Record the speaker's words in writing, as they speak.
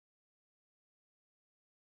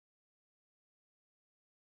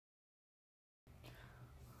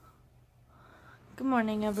Good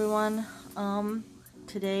morning, everyone.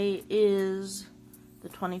 Today is the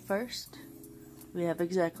 21st. We have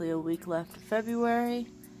exactly a week left of February.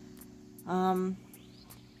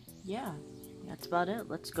 Yeah, that's about it.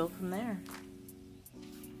 Let's go from there.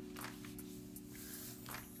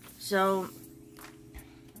 So,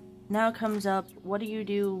 now comes up, what do you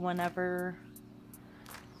do whenever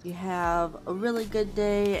you have a really good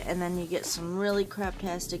day and then you get some really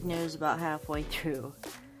craptastic news about halfway through?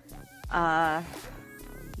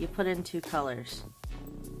 You put in two colors.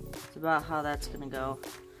 It's about how that's gonna go.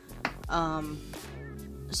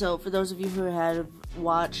 So for those of you who have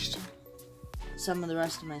watched some of the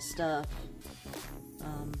rest of my stuff,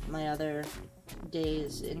 my other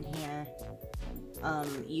days in here,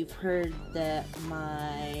 you've heard that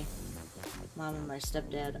my mom and my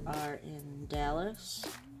stepdad are in Dallas,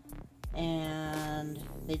 and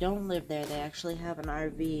they don't live there. They actually have an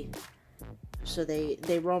RV, so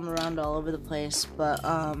they roam around all over the place, but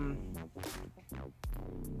found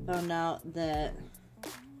out that,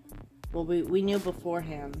 well, we knew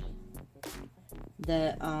beforehand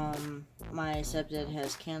that my stepdad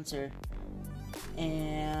has cancer,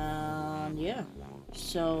 and yeah,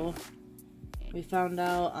 so we found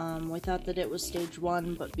out, we thought that it was stage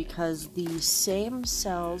 1, but because the same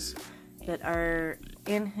cells that are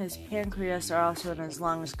in his pancreas are also in his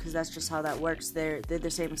lungs, because that's just how that works, they're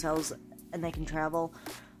the same cells and they can travel.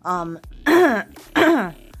 And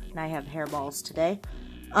I have hairballs today.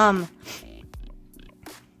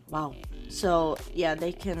 Wow. So, yeah,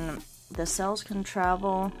 the cells can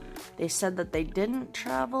travel. They said that they didn't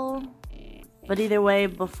travel, but either way,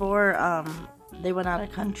 before, they went out of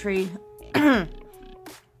country,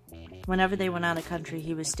 whenever they went out of country,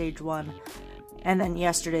 he was stage 1, and then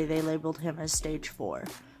yesterday they labeled him as stage 4,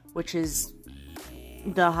 which is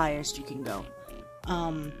the highest you can go.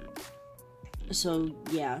 So,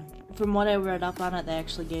 yeah, from what I read up on it, they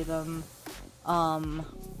actually gave him,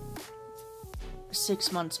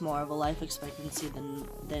 6 months more of a life expectancy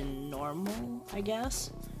than normal, I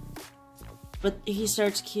guess. But he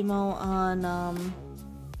starts chemo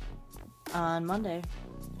on Monday,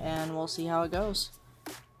 and we'll see how it goes.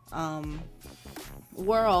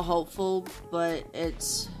 We're all hopeful, but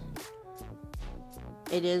it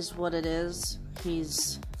is what it is.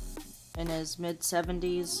 He's in his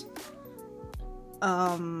mid-70s.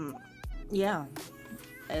 Yeah,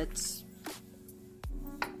 it's,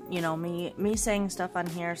 you know, me saying stuff on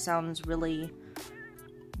here sounds really,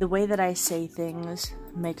 the way that I say things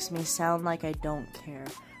makes me sound like I don't care,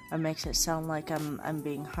 or makes it sound like I'm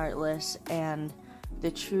being heartless, and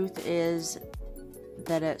the truth is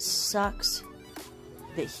that it sucks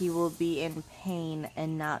that he will be in pain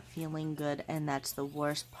and not feeling good, and that's the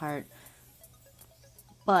worst part,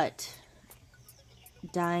 but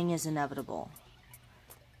dying is inevitable.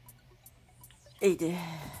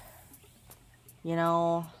 You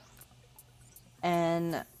know,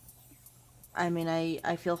 and I mean,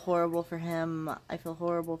 I feel horrible for him. I feel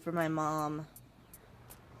horrible for my mom.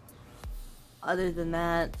 Other than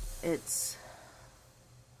that, that's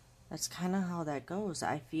kind of how that goes.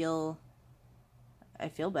 I feel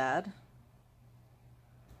bad.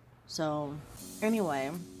 So, anyway,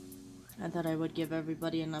 I thought I would give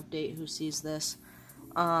everybody an update who sees this.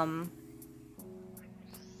 So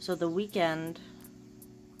the weekend's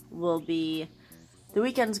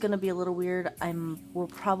gonna be a little weird. We'll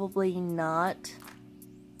probably not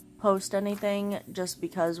post anything just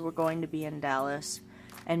because we're going to be in Dallas,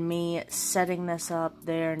 and me setting this up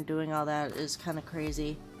there and doing all that is kind of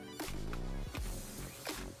crazy.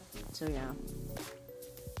 So yeah.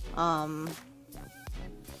 I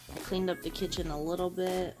cleaned up the kitchen a little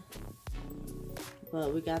bit,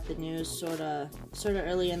 but we got the news sorta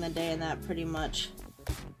early in the day, and that pretty much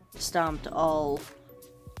stomped all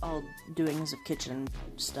doings of kitchen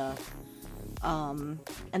stuff. And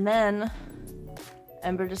then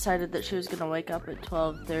Ember decided that she was gonna wake up at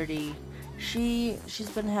 12:30.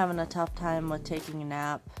 She's been having a tough time with taking a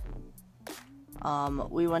nap.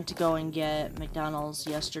 We went to go and get McDonald's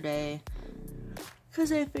yesterday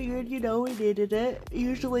because I figured, you know, we needed it.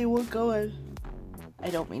 Usually we'll go and, I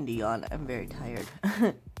don't mean to yawn, I'm very tired.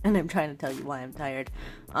 And I'm trying to tell you why I'm tired.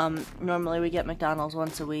 Normally we get McDonald's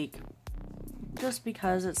once a week, just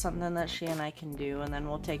because it's something that she and I can do, and then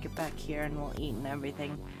we'll take it back here and we'll eat and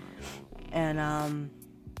everything. And,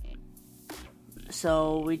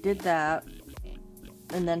 so we did that,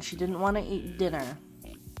 and then she didn't want to eat dinner,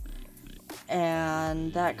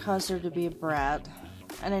 and that caused her to be a brat,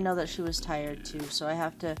 and I know that she was tired too, so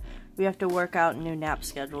we have to work out new nap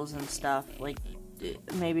schedules and stuff. Like,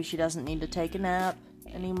 maybe she doesn't need to take a nap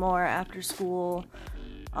anymore after school.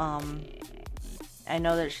 I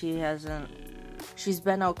know that she She's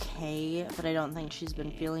been okay, but I don't think she's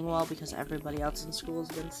been feeling well because everybody else in school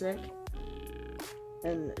has been sick.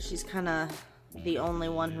 And she's kind of the only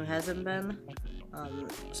one who hasn't been.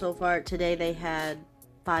 So far, today they had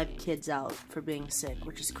 5 kids out for being sick,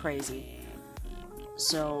 which is crazy.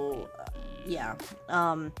 So, yeah.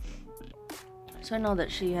 So I know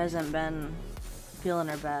that she hasn't been feeling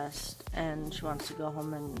her best, and she wants to go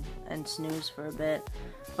home and snooze for a bit.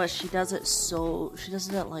 But she does it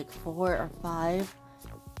at like 4 or 5,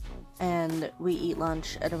 and we eat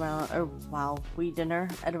lunch at around, we eat dinner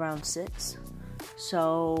at around 6.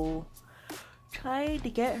 So, try to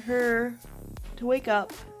get her to wake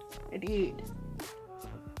up and eat.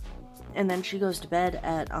 And then she goes to bed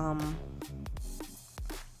at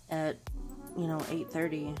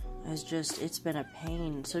 8:30. It's been a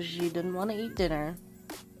pain. So she didn't want to eat dinner,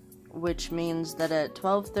 which means that at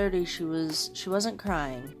 12:30 she wasn't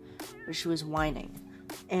crying, but she was whining.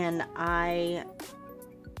 And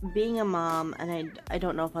being a mom, and I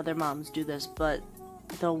don't know if other moms do this, but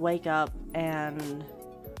they'll wake up and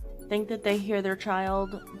think that they hear their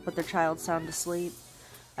child, but their child's sound asleep.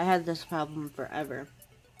 I had this problem forever,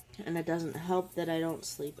 and it doesn't help that I don't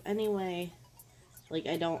sleep anyway. Like,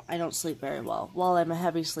 I don't sleep very well. While I'm a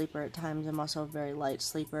heavy sleeper at times, I'm also a very light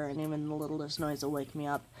sleeper, and even the littlest noise will wake me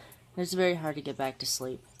up. It's very hard to get back to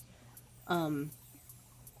sleep. But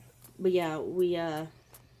yeah,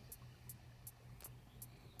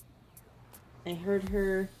 I heard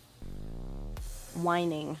her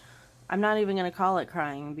whining. I'm not even gonna call it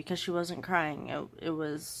crying, because she wasn't crying. It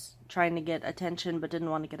was trying to get attention, but didn't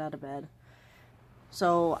want to get out of bed.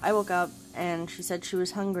 So I woke up, and she said she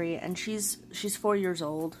was hungry, and she's 4 years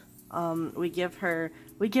old. We give her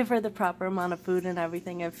the proper amount of food and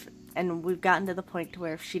everything, and we've gotten to the point to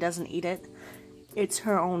where if she doesn't eat it, it's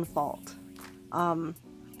her own fault.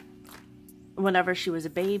 Whenever she was a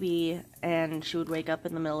baby and she would wake up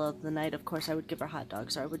in the middle of the night, of course I would give her hot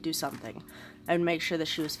dogs, or I would do something. I would make sure that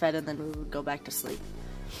she was fed, and then we would go back to sleep.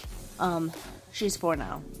 She's 4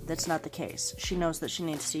 now. That's not the case. She knows that she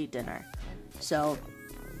needs to eat dinner. So,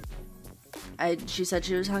 she said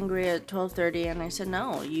she was hungry at 12:30, and I said,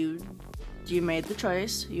 no, you made the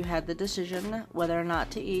choice, you had the decision whether or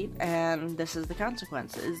not to eat, and this is the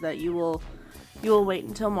consequence, is that you will wait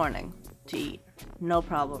until morning to eat. No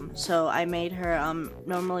problem. So I made her,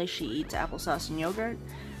 normally she eats applesauce and yogurt,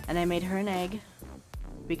 and I made her an egg,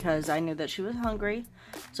 because I knew that she was hungry.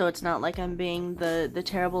 So it's not like I'm being the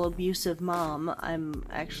terrible abusive mom. I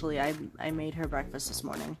made her breakfast this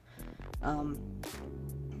morning.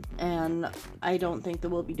 And I don't think that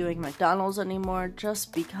we'll be doing McDonald's anymore,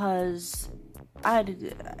 just because I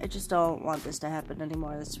just don't want this to happen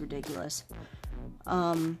anymore. That's ridiculous.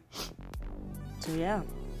 So yeah,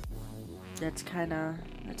 that's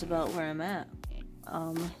about where I'm at.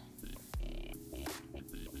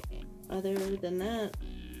 Other than that,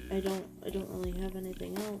 I don't really have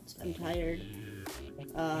anything else. I'm tired.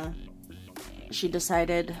 She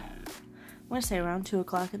decided, I'm gonna say around 2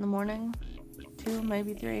 o'clock in the morning, 2,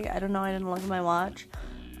 maybe 3, I don't know, I didn't look at my watch.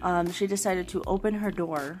 She decided to open her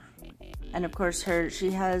door, and of course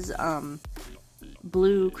she has,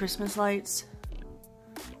 blue Christmas lights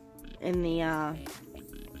in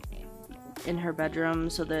her bedroom,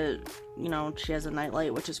 so that, she has a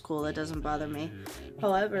nightlight, which is cool, that doesn't bother me.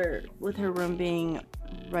 However, with her room being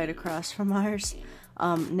right across from ours,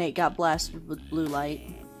 Nate got blasted with blue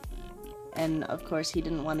light. And of course he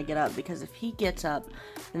didn't want to get up, because if he gets up,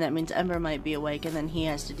 then that means Ember might be awake, and then he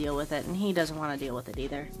has to deal with it, and he doesn't want to deal with it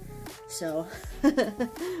either. So,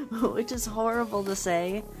 which is horrible to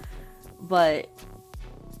say, but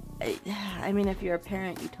I mean, if you're a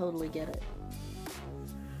parent, you totally get it.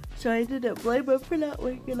 So I didn't blame him for not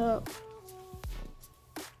waking up.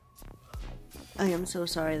 I am so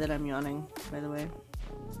sorry that I'm yawning, by the way.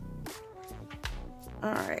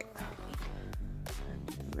 Alright.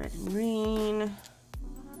 Red and green.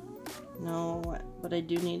 No, but I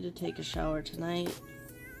do need to take a shower tonight,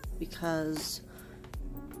 because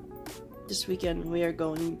this weekend we are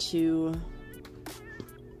going to,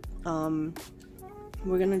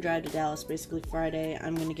 we're gonna drive to Dallas basically Friday.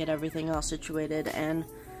 I'm gonna get everything all situated, and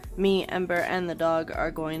me, Ember, and the dog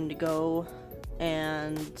are going to go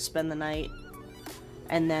and spend the night.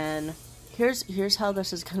 And then here's how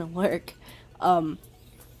this is gonna work.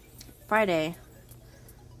 Friday,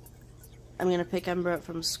 I'm gonna pick Ember up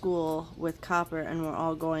from school with Copper, and we're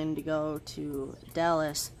all going to go to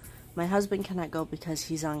Dallas. My husband cannot go because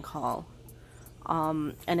he's on call.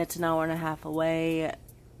 And it's an hour and a half away.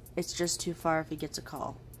 It's just too far if he gets a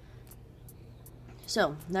call.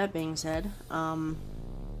 So, that being said,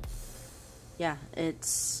 yeah,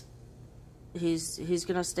 he's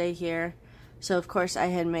gonna stay here. So of course I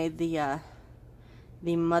had made the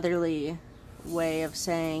motherly way of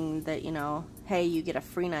saying that, you know, hey, you get a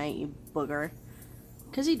free night, you booger.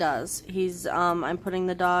 Because he does. He's, I'm putting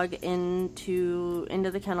the dog into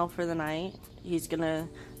the kennel for the night.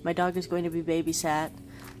 My dog is going to be babysat.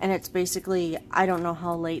 And it's basically, I don't know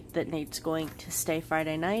how late that Nate's going to stay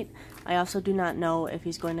Friday night. I also do not know if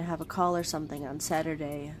he's going to have a call or something on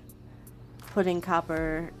Saturday. Putting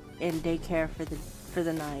Copper in daycare for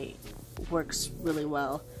the night works really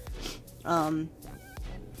well.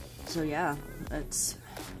 So yeah, it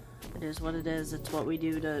is what it is. It's what we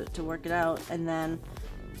do to work it out. And then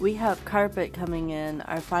we have carpet coming in,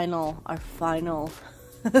 our final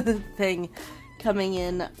thing coming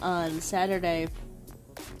in on Saturday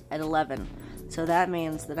at 11. So that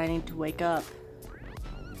means that I need to wake up.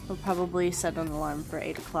 I'll probably set an alarm for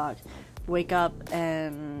 8 o'clock. Wake up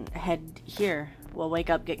and head here. Well, wake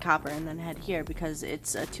up, get Copper, and then head here because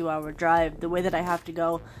it's a 2-hour drive. The way that I have to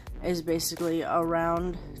go is basically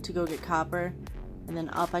around to go get Copper, and then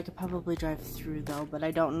up. I could probably drive through though, but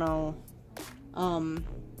I don't know,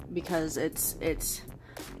 because it's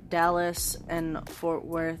Dallas and Fort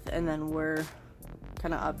Worth, and then we're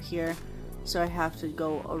kind of up here, so I have to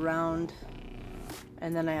go around,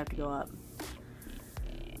 and then I have to go up.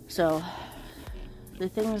 So the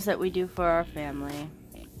things that we do for our family,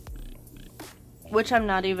 which I'm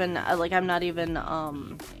not even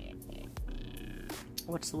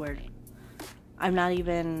what's the word? I'm not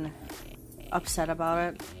even upset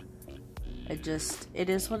about it. It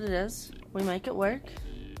is what it is. We make it work.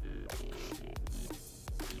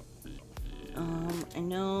 I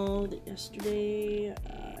know that yesterday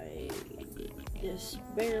I did this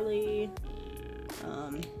barely.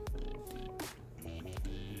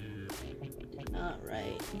 Did not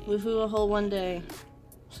write. Woohoo, a whole one day.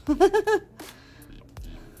 It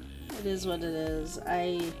is what it is.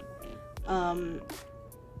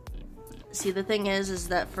 See, the thing is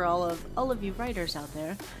that for all of you writers out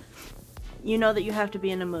there, you know that you have to be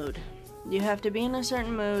in a mood. You have to be in a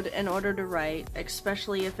certain mood in order to write,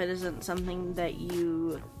 especially if it isn't something that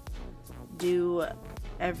you do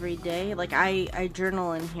every day. Like, I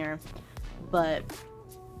journal in here, but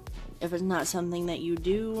if it's not something that you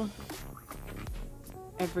do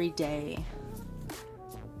every day,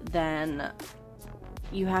 then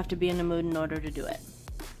you have to be in a mood in order to do it.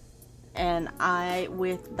 And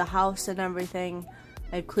with the house and everything,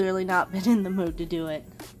 I've clearly not been in the mood to do it.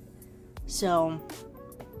 So,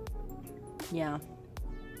 yeah.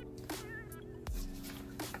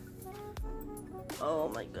 Oh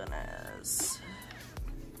my goodness.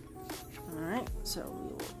 Alright,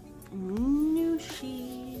 so we will new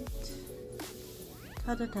sheet.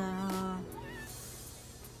 Ta-da-da.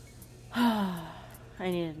 I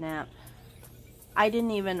need a nap.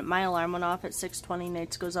 My alarm went off at 6:20,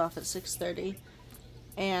 Nate's goes off at 6:30,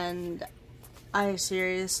 and I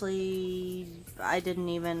didn't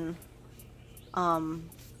even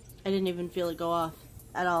feel it go off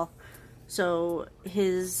at all. So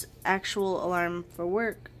his actual alarm for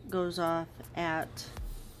work goes off at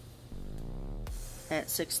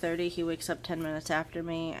 6:30. He wakes up 10 minutes after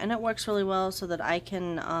me, and it works really well so that I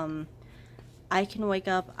can wake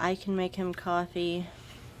up, I can make him coffee,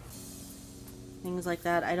 things like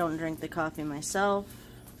that. I don't drink the coffee myself,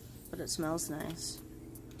 but it smells nice.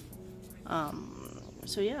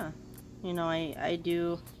 So yeah, you know, I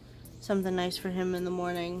do something nice for him in the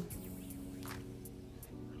morning.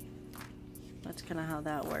 That's kind of how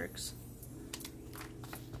that works.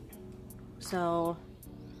 So,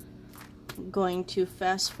 I'm going to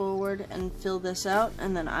fast forward and fill this out,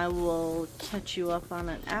 and then I will catch you up on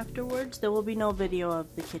it afterwards. There will be no video of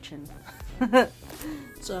the kitchen.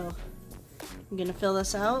 So, I'm gonna fill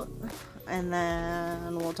this out, and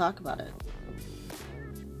then we'll talk about it.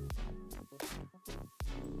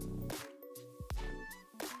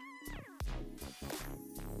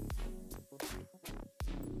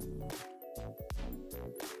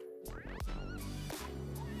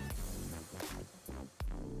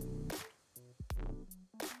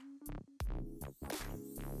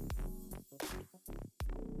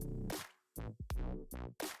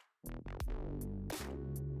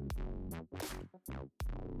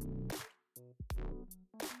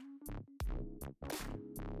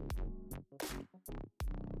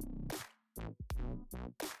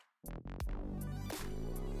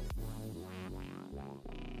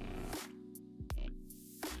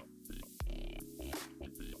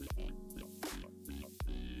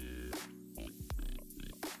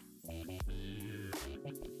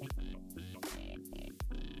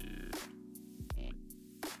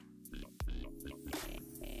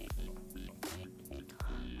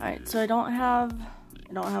 Alright, so I don't have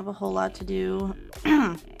I don't have a whole lot to do.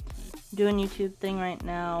 Doing YouTube thing right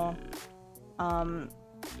now.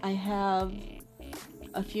 I have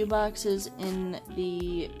a few boxes in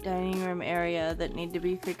the dining room area that need to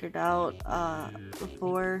be figured out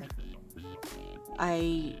before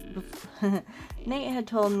Nate had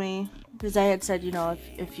told me, because I had said, you know,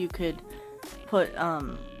 if you could put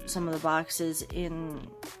some of the boxes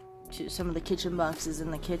some of the kitchen boxes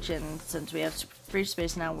in the kitchen, since we have free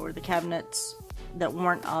space now where the cabinets that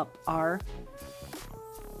weren't up are.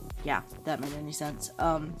 Yeah, that made any sense.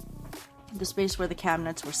 The space where the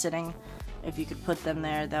cabinets were sitting, if you could put them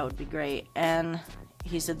there, that would be great. And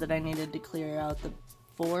he said that I needed to clear out the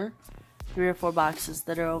 3 or 4 boxes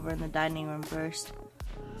that are over in the dining room first.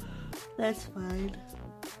 That's fine.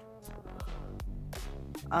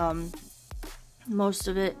 Most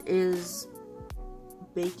of it is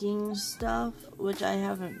baking stuff, which I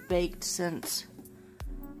haven't baked since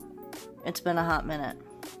it's been a hot minute.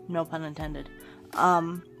 No pun intended.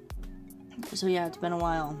 So yeah, it's been a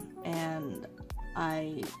while, and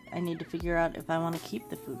I need to figure out if I want to keep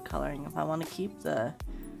the food coloring, if I want to keep the,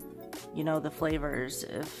 you know, the flavors,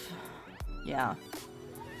 yeah.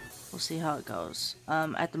 We'll see how it goes.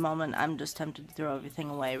 At the moment, I'm just tempted to throw everything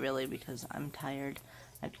away, really, because I'm tired.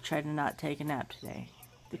 I try to not take a nap today.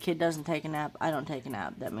 The kid doesn't take a nap, I don't take a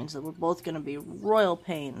nap. That means that we're both going to be royal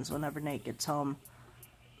pains whenever Nate gets home.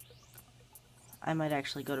 I might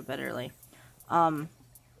actually go to bed early. I'd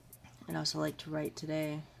also like to write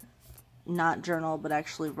today. Not journal, but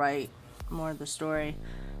actually write more of the story.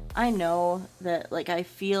 I know that, like, I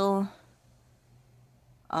feel,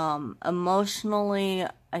 emotionally,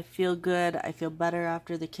 I feel good. I feel better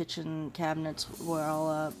after the kitchen cabinets were all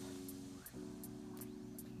up.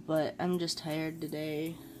 But I'm just tired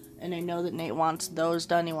today. And I know that Nate wants those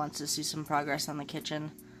done. He wants to see some progress on the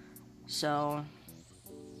kitchen. So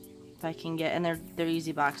if I can get, and they're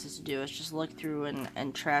easy boxes to do. It's just look through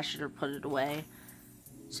and trash it or put it away.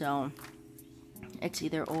 So it's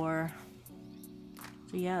either or.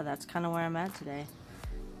 So yeah, that's kind of where I'm at today.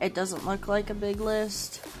 It doesn't look like a big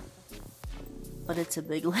list, but it's a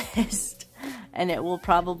big list. And it will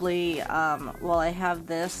probably, well, I have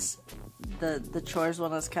this, the chores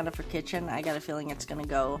one is kind of for kitchen. I got a feeling it's gonna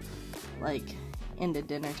go, like, into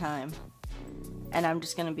dinner time. And I'm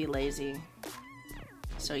just gonna be lazy.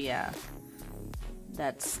 So yeah,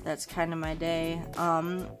 that's kind of my day.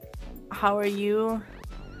 How are you?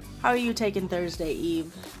 How are you taking Thursday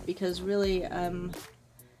Eve? Because really,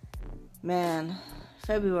 man,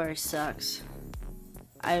 February sucks.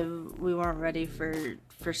 We weren't ready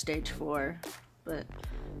for stage 4, but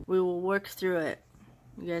we will work through it.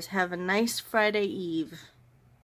 You guys have a nice Friday Eve.